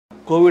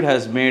COVID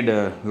has made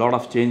a lot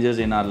of changes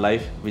in our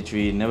life which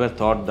we never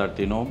thought that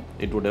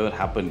it would ever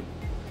happen.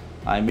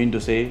 I mean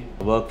to say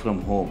work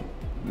from home.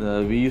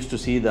 We used to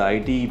see the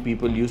IT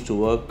people used to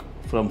work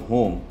from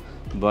home,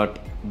 but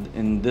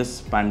in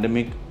this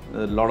pandemic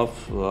a lot of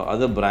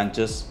other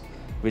branches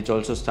which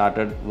also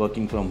started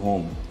working from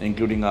home,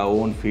 including our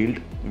own field,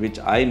 which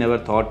I never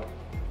thought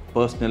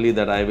personally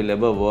that I will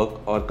ever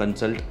work or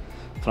consult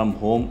from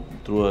home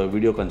through a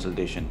video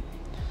consultation.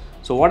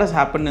 So what has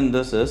happened in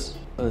this is,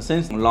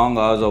 since long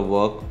hours of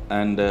work,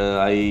 and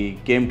I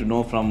came to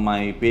know from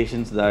my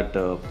patients that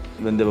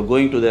when they were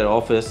going to their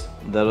office,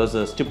 there was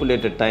a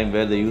stipulated time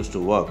where they used to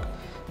work.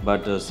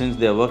 But since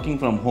they are working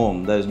from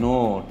home, there is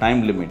no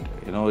time limit.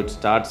 It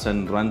starts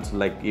and runs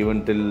like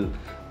even till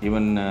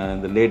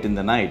the late in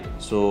the night.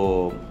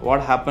 So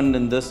what happened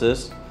in this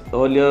is,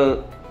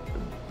 earlier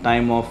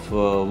time of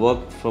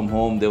work from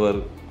home, they were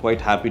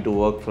quite happy to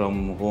work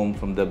from home,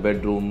 from the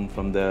bedroom,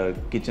 from the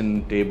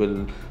kitchen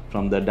table,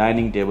 from the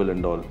dining table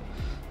and all.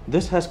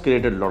 This has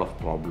created a lot of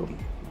problems.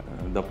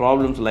 The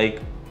problems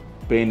like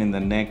pain in the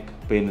neck,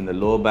 pain in the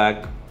lower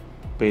back,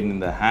 pain in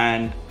the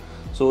hand.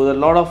 So there are a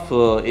lot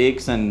of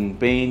aches and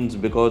pains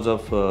because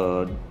of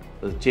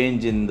the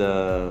change in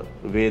the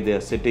way they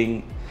are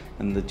sitting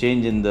and the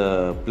change in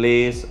the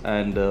place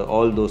and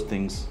all those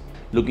things.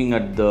 Looking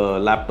at the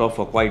laptop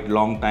for quite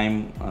long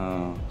time.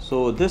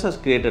 So this has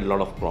created a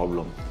lot of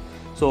problem.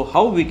 So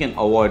how we can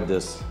avoid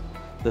this?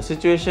 The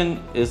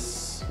situation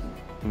is,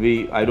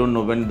 I don't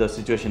know when the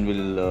situation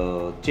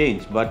will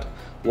change, but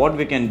what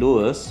we can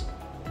do is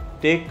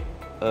take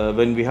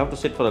when we have to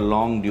sit for a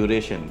long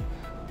duration,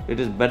 it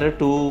is better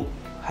to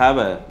have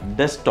a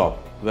desktop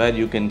where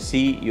you can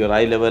see your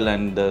eye level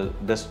and the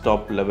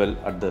desktop level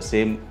at the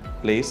same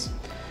place.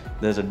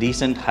 There's a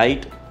decent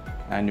height,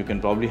 and you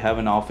can probably have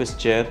an office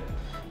chair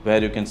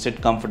where you can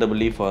sit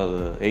comfortably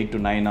for 8 to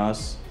 9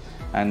 hours,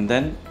 and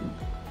then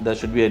there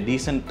should be a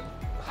decent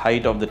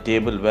height of the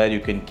table where you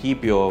can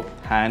keep your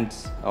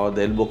hands or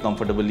the elbow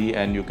comfortably,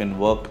 and you can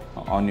work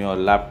on your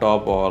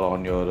laptop or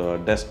on your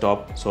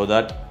desktop, so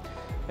that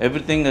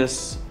everything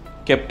is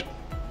kept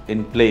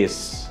in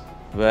place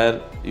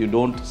where you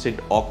don't sit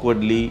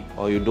awkwardly,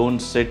 or you don't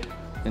sit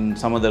in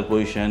some other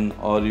position,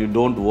 or you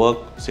don't work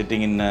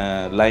sitting in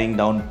lying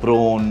down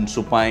prone,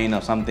 supine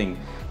or something.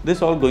 This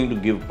is all going to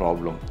give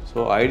problem.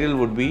 So ideal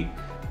would be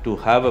to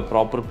have a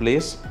proper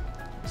place,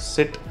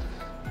 sit,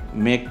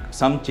 make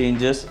some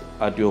changes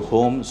at your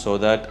home so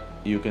that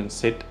you can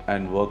sit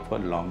and work for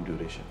long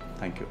duration.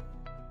 Thank you.